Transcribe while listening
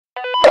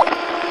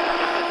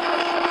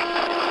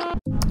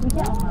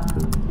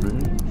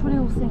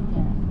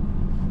dancing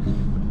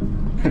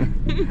here.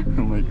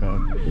 Oh my god.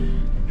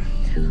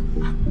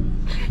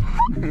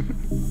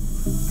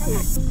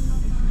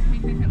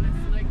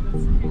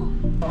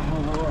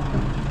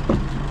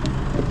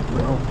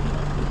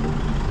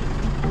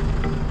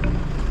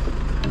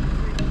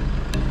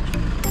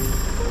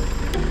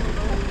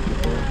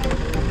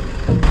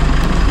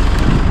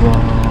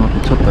 와,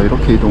 미쳤다.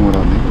 이렇게 이동을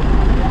하네.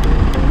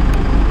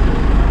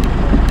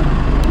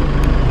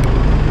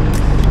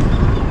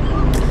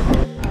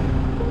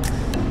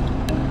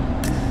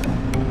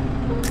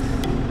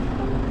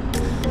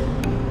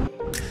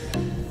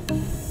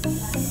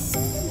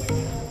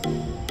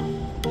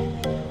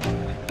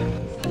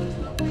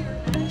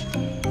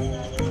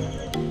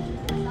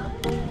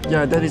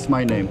 Yeah, that is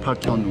my name,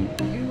 Park Hyun-woo.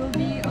 It will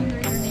be under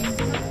your name.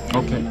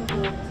 Okay.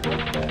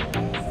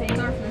 Same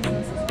our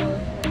business as well.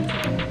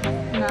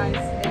 Nice.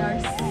 They are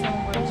so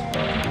much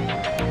fun.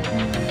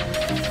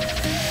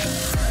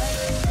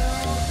 So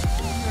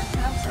your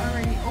tabs are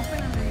already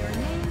open under your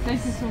name. Thank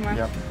you so much.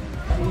 Yep.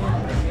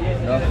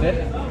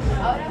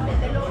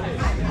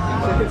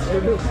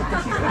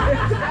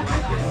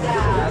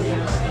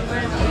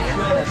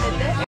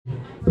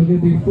 We're going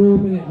to do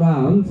 4-minute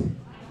round.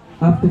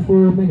 After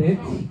 4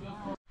 minutes,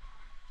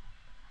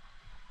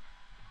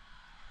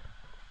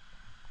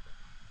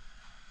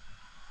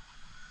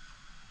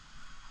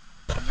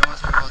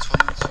 안녕하세요.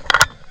 저는 지금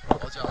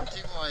어제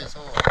안티구아에서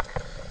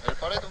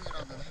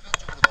파레돈이라는 해변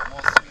쪽으로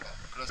넘어왔습니다.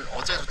 그래서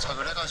어제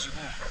도착을 해가지고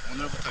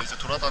오늘부터 이제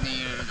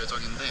돌아다닐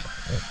예정인데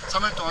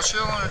 3일 동안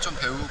수영을 좀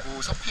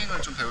배우고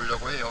서핑을 좀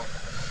배우려고 해요.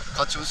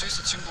 같이 온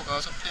스위스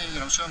친구가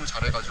서핑이랑 수영을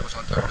잘해가지고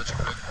저한테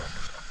알려주기로 했고,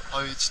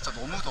 아 진짜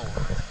너무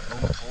더워요.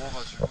 너무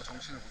더워가지고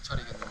정신을 못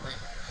차리겠는데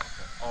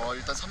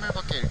일단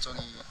 3일밖에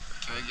일정이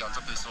계획이 안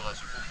잡혀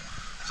있어가지고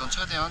우선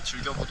최대한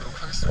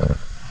즐겨보도록 하겠습니다.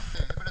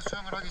 네, 해변에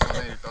수영을 하기 전에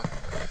일단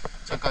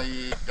잠깐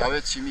이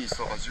야외 짐이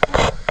있어가지고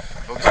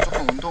여기서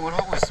조금 운동을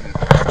하고 있습니다.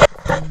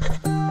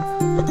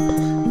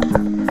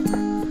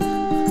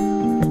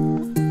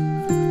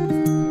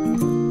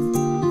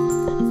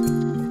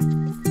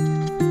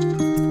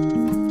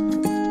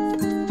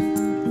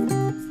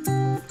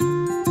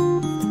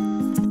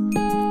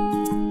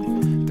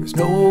 There's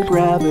no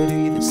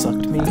gravity that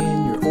sucked me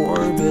in your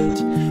orbit.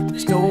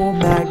 There's no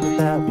magnet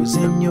that was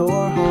in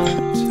your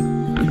heart.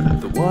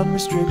 The one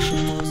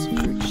restriction was the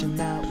friction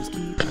that was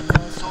keeping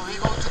us. So we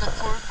go to the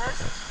pool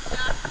first?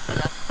 Yeah.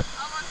 Yeah.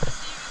 I want to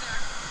see you there.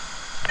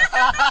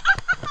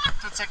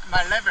 To check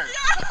my level.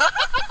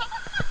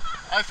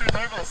 Yeah. I feel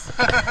nervous.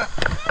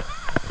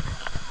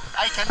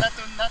 I cannot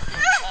do nothing.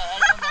 I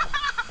don't know.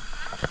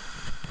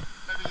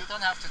 Maybe you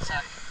don't have to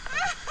check.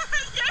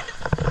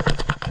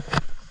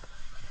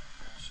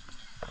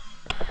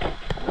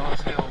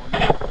 안녕하세요. 오늘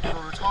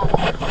프로를 처음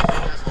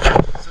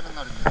와서 쓰는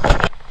날입니다.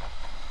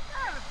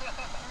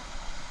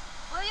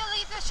 Will you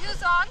leave the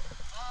shoes on?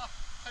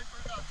 I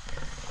forgot.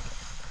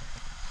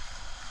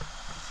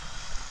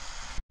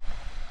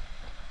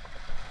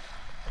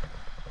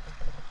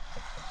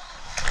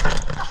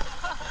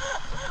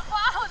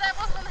 Wow, that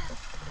was a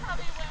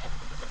heavy wave.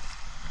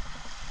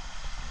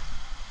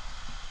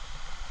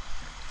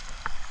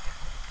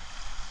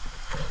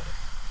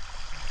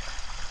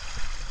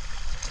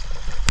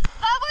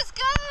 That was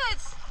good.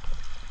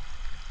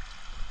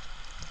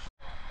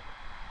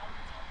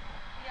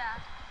 Yeah.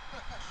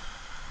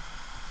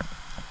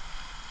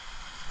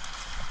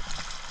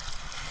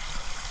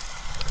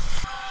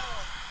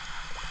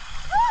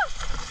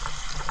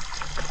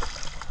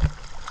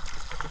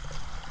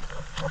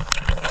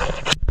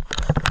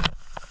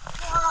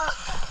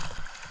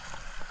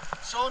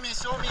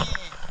 Show me.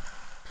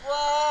 와!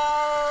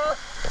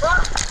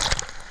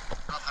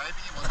 자,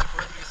 다이빙이 먼저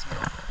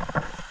보여드리겠습니다.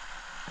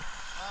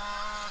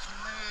 아,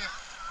 좋네.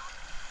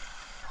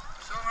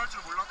 수영할 줄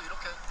몰라도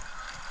이렇게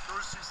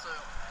놀 수 있어요.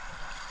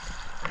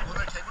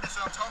 오늘 개구리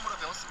수영 처음으로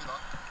배웠습니다.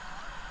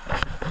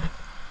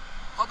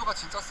 파도가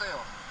진짜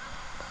세요.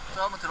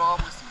 자, 한번 들어가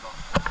보겠습니다.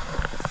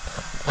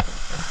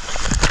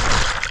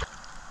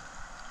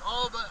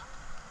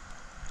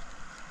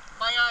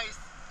 My eyes.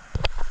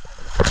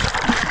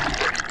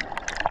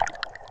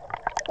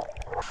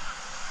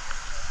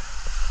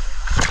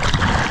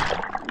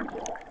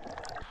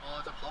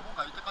 저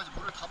바보가 이때까지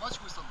물을 다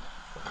마시고 있었네.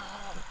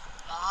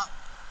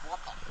 목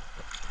아파.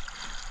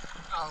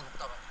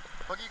 높다가.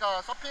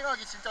 여기가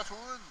서핑하기 진짜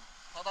좋은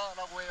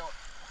바다라고 해요.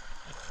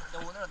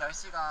 근데 오늘은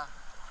날씨가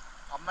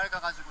안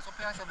맑아가지고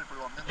서핑할 사람들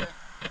별로 없는데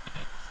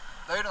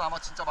내일은 아마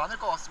진짜 많을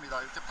것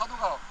같습니다. 이렇게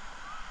파도가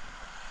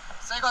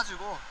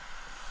세가지고.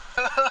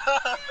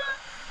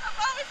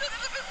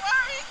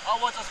 I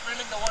was just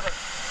feeling the water.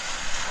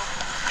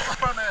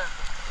 Superman.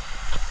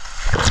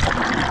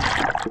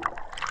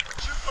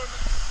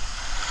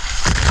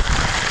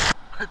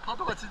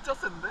 파도가 진짜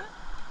센데?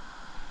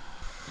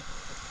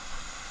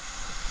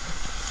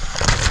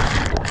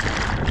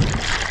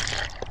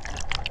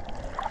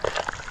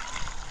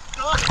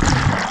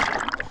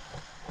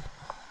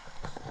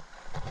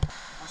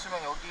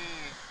 보시면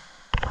여기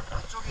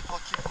이쪽이 더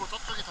깊고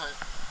저쪽이 더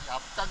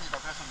얕답니다.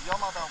 그래서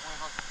위험하다고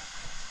해가지고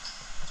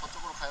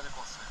저쪽으로 가야 될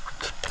것 같아요.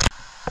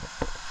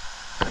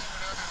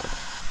 서핑을 해야 되는데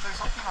저기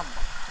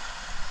서핑한다.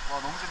 와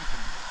너무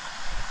재밌겠는데?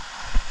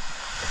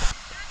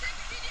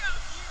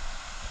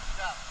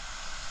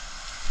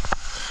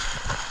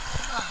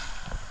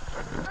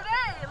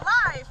 Today,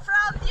 live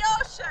from the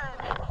ocean,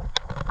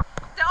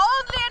 the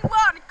only and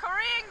one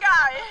Korean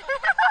guy.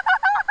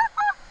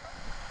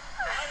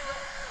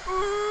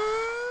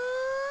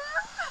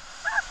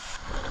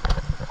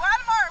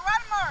 One more.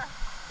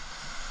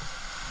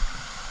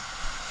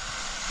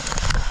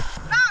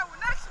 Now,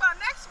 next one.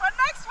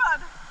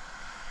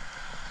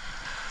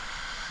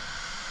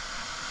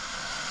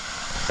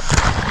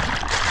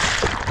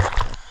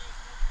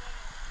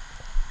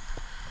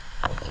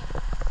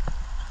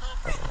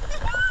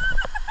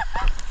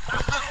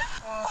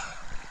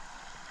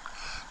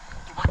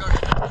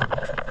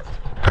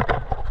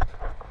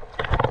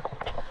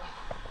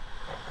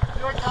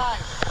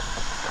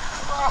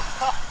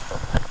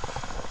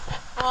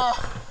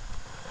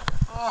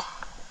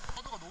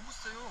 파도가 너무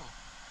세요.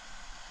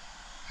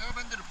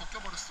 헤어밴드를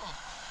벗겨버렸어.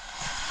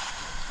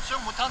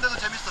 수영 못하는데도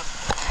재밌어.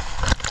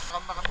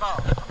 간다.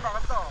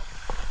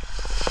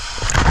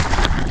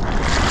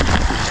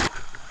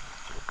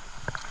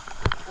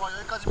 와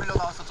여기까지 밀려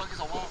나왔어.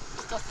 저기서 와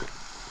진짜 세.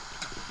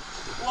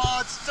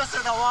 와 진짜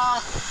세다.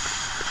 와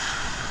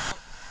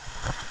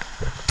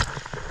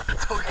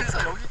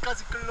저기서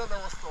여기까지 끌려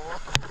나왔어.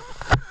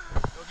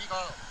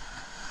 여기가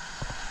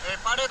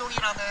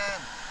파레돈이라는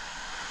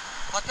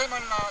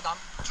과테말라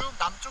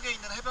남쪽에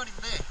있는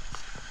해변인데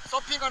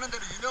서핑하는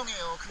데로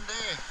유명해요. 근데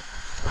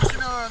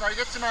보시면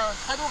알겠지만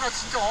파도가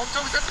진짜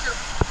엄청 세요.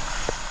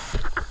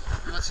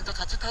 이거 진짜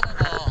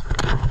자칫하다가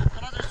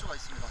사라질 수가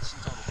있습니다.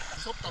 진짜로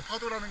무섭다.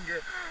 파도라는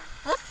게.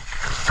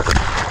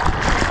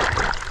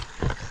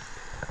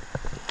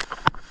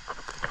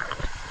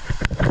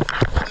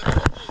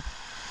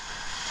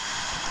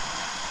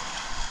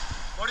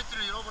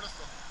 머리띠를 잃어버렸어.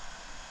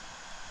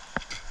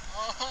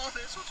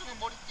 내 소중한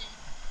머리띠.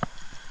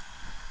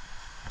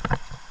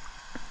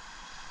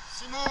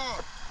 시몬,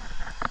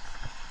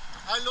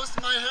 I lost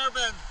my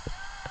hairband.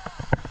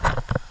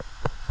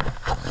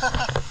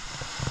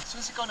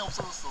 순식간에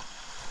없어졌어.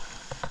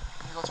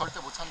 이거 절대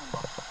못 찾는다.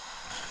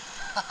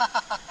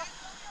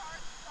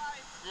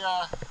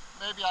 Yeah,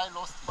 maybe I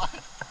lost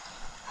mine.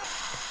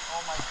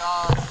 Oh my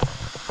god.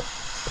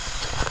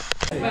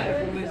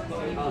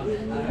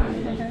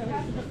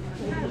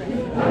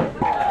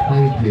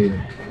 Thank you.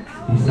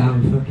 You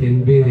sound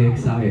fucking really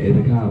excited.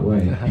 I can't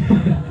wait.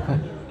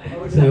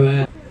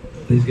 So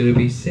there's going to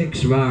be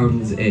 6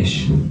 rounds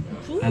ish,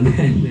 and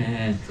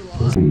then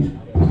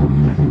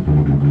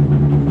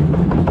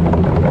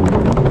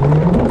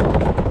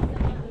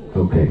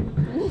okay.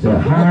 So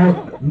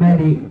how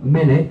many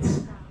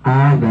minutes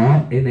are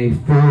there in a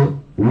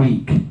full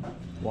week?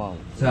 Wow.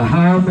 So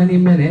how many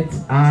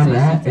minutes are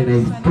there in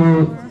a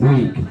full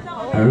week?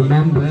 I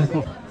remember.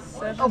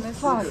 Oh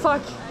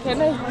fuck.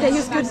 Can I? Yeah,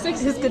 he's good.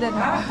 He's good at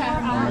that.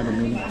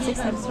 6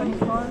 times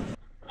 24.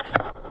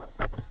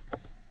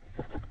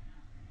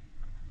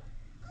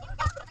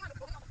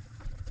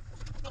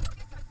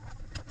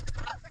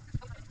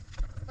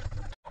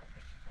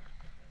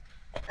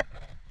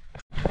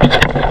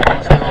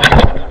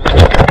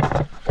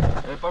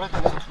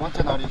 파레돈에서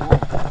 2번째 날이고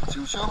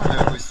지금 시험을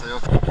배우고 있어요.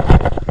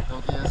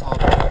 여기에서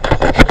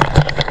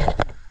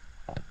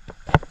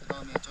그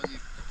다음에 저기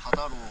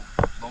바다로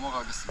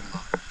넘어가겠습니다.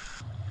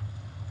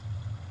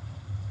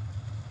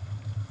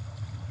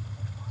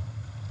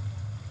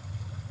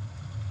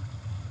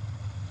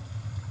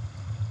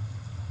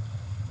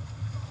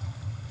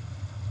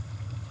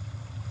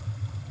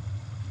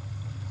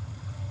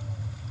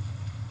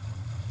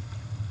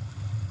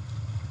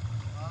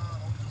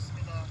 너무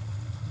좋습니다.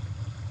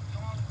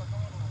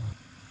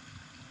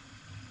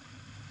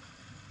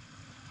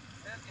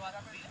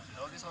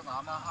 여기서는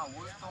아마 한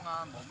 5일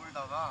동안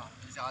머물다가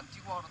이제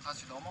안티구아로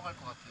다시 넘어갈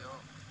것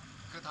같아요.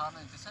 그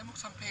다음에 이제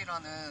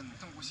세묵참페이라는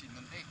곳이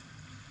있는데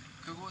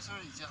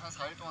그곳을 이제 한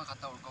 4일 동안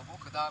갔다 올 거고,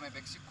 그 다음에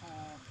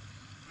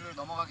멕시코를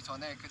넘어가기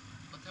전에 그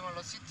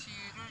과테말라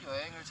시티를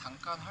여행을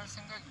잠깐 할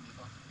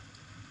생각입니다.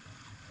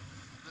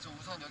 그래서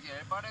우선 여기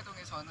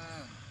파레돈에서는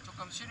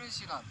조금 쉬는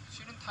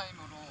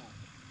타임으로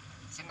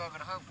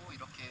생각을 하고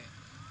이렇게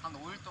한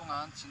 5일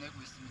동안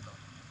지내고 있습니다.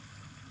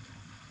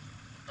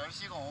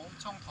 날씨가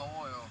엄청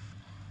더워요.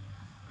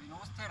 여기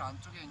호스텔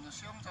안쪽에 있는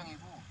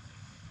수영장이고,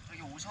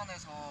 여기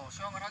오션에서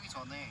수영을 하기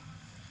전에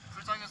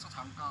풀장에서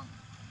잠깐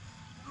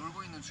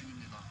놀고 있는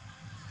중입니다.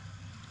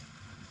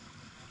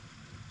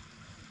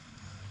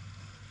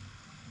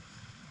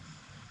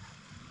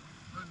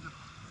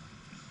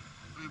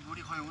 여기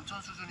물이 거의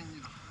온천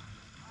수준입니다.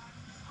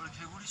 원래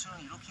개구리 수는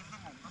이렇게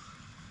힘든 건가?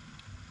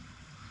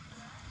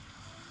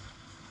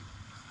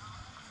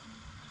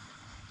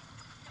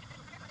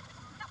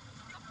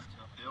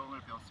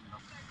 배영을 배웠습니다.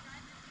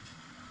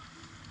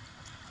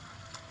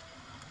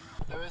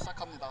 대회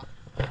시작합니다.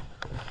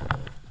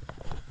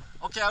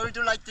 Okay, I will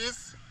do like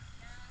this.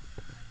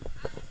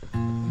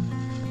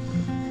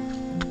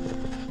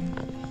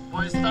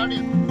 Boy,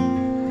 starting.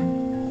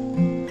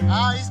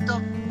 It's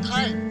the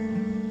time.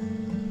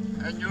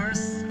 And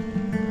yours?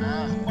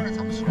 아, 한 번에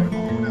잠수 얼마나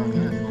오래 하게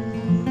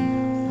이거구나.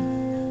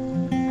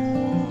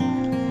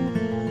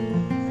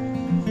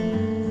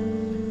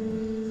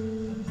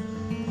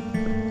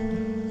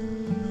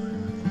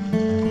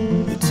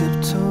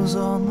 Tiptoes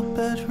on the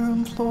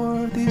bedroom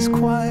floor, these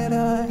quiet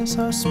eyes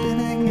are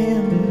spinning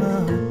in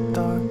the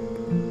dark.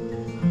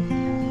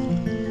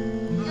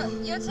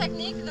 Your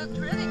technique looked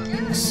really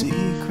good. A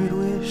secret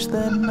wish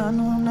that none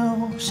will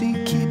know, she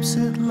keeps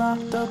it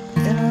locked up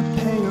in her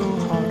pale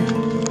heart.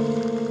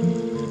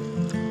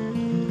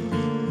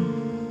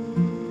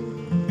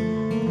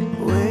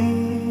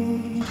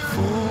 Wait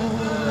for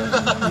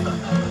you,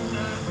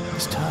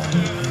 it's time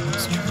and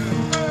it's true.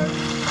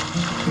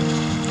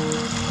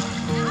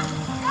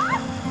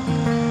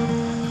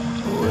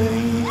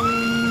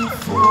 Wait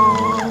for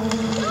you,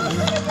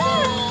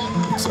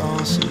 it's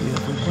all she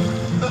ever knew.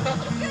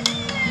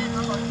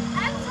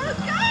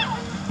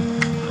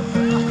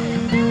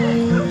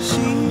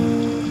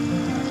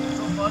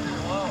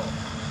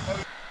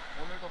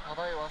 오늘도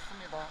바다에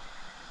왔습니다.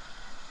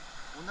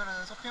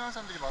 오늘은 서핑하는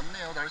사람들이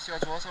많네요. 날씨가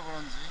좋아서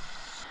그런지.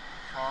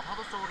 자,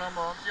 파도 쪽으로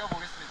한번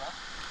뛰어보겠습니다.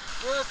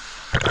 끝!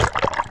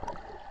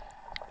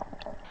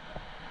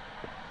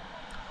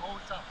 어우,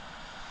 짜.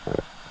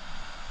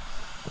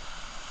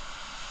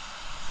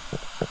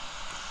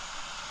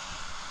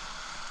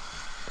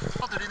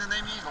 드리는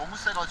힘이 너무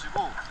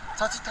세가지고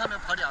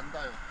자칫하면 발이 안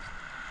닿아요.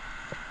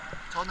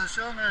 저는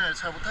수영을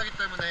잘 못하기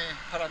때문에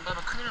발 안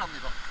닿으면 큰일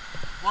납니다.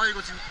 와,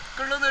 이거 지금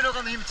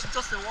끌려내려가는 힘이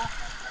진짜 세워.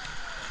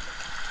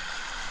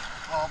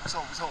 아,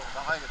 무서워.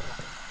 나가야겠다.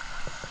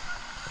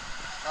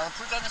 나는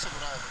풀장에서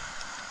놀아야 돼.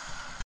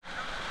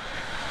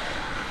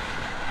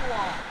 우와.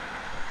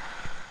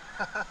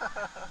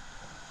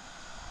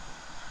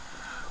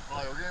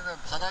 와, 여기는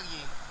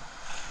바닥이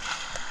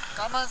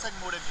까만색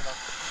모래입니다.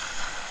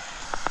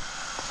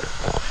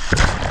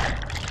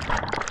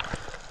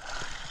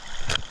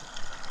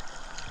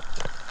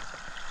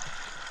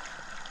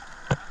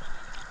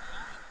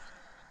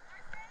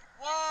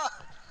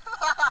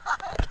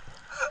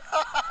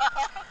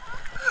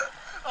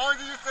 Oh,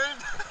 did you film?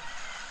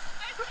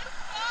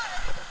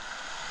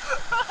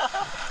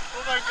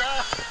 Oh my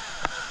god!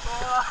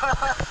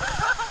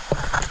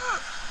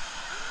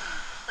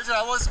 Actually,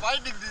 I was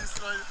finding this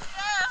one.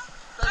 Yeah,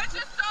 I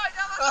just saw it.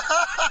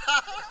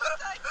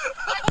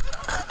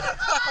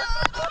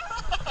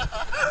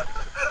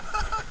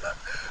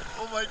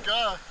 Oh my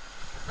god!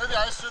 Maybe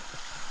I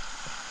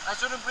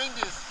shouldn't bring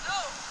this. No,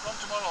 from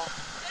tomorrow.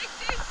 take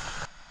this.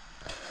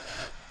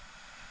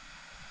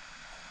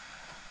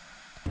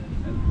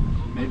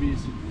 Maybe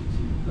she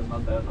does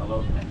not have a lot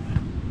of time.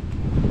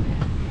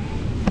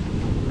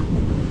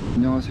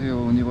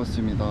 안녕하세요,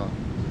 우니버스입니다.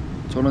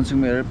 저는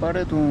지금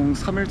엘파레동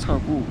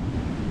 3일차고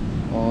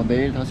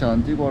내일 다시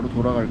안티구아로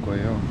돌아갈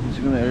거예요.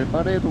 지금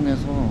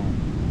엘파레동에서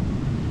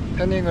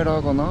태닝을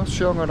하거나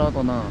수영을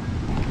하거나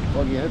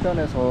저기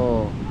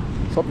해변에서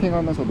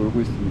서핑하면서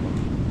놀고 있습니다.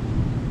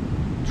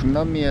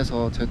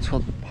 중남미에서 제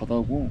첫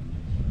바다고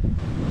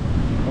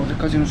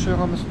어제까지는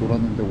수영하면서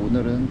놀았는데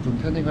오늘은 좀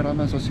태닝을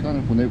하면서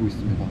시간을 보내고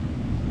있습니다.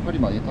 팔이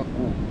많이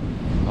탔고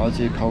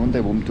아직 가운데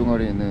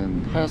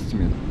몸뚱아리는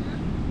하얗습니다.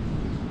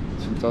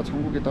 진짜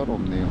천국이 따로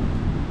없네요.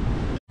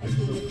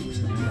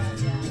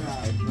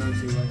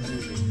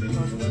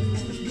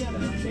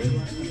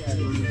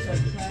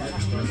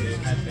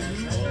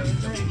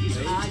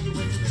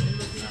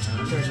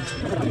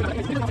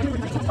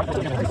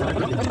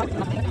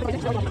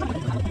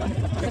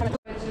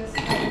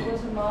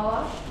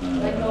 Guatemala,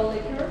 like no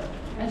liquor,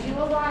 and she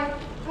was like,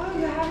 "Oh,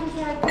 you haven't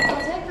tried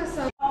Protector,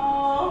 so."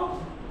 Oh,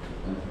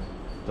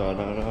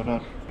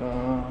 따라라라라.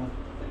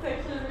 it's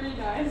actually really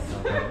nice.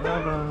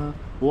 따라라라.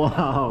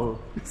 Wow,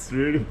 it's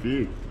really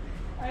big.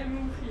 I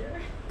move here.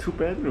 2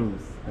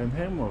 bedrooms and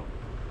hammock.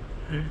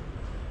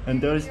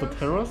 And there is the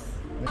terrace.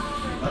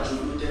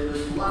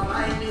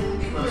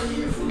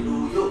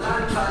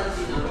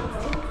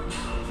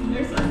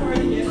 There's a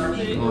party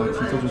yesterday. 아,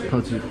 진짜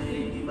좋다 집.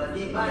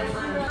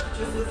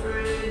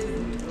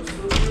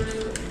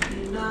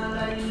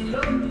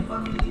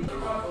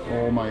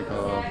 Oh my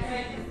god.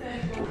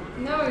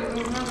 No, it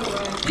was not the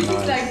way. This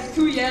is like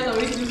too yellow.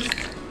 It just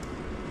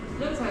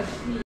Looks like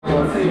pee.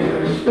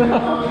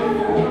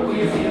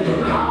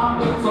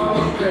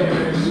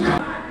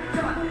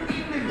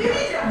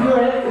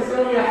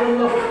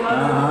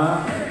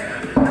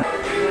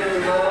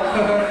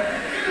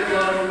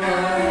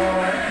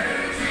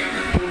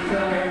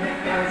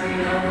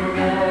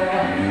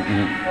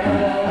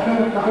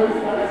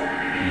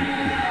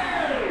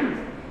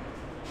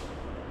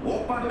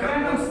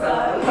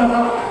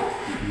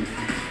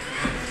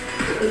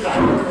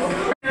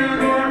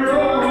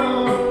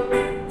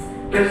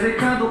 Desde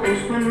cada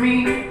justo en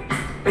mí,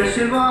 el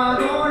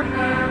Salvador.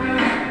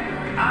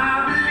 I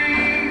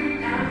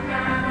believe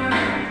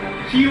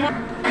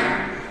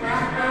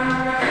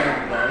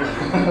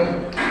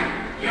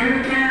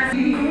you can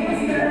see.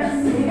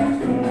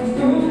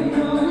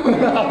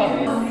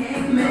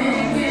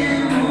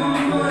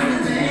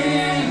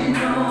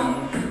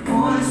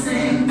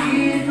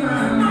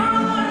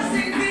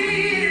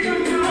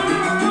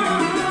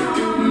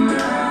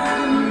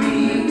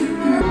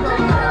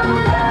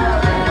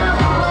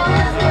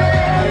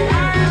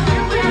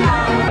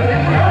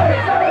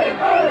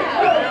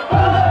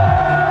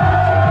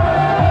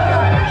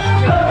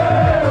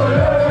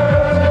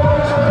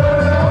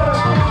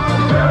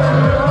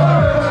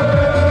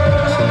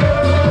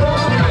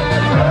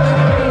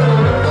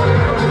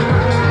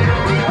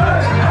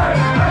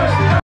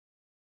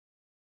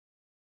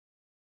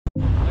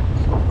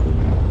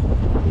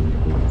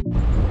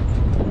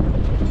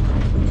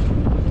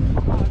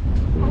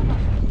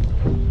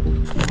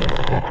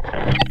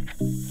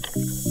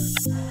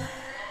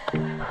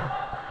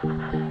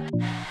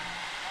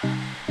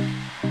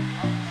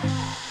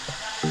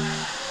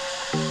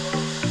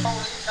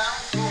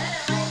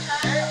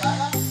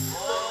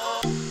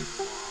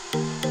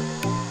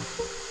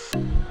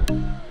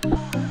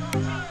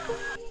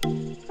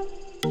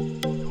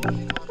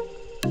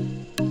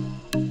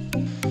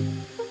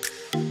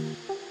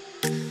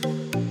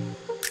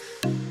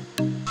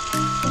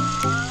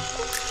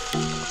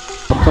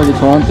 갑자기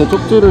저한테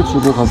쪽지를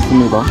주고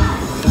갔습니다.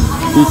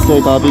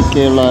 Dice Gabi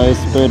que la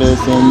esperes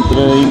en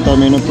 30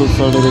 minutos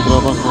sale de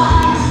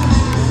trabajo.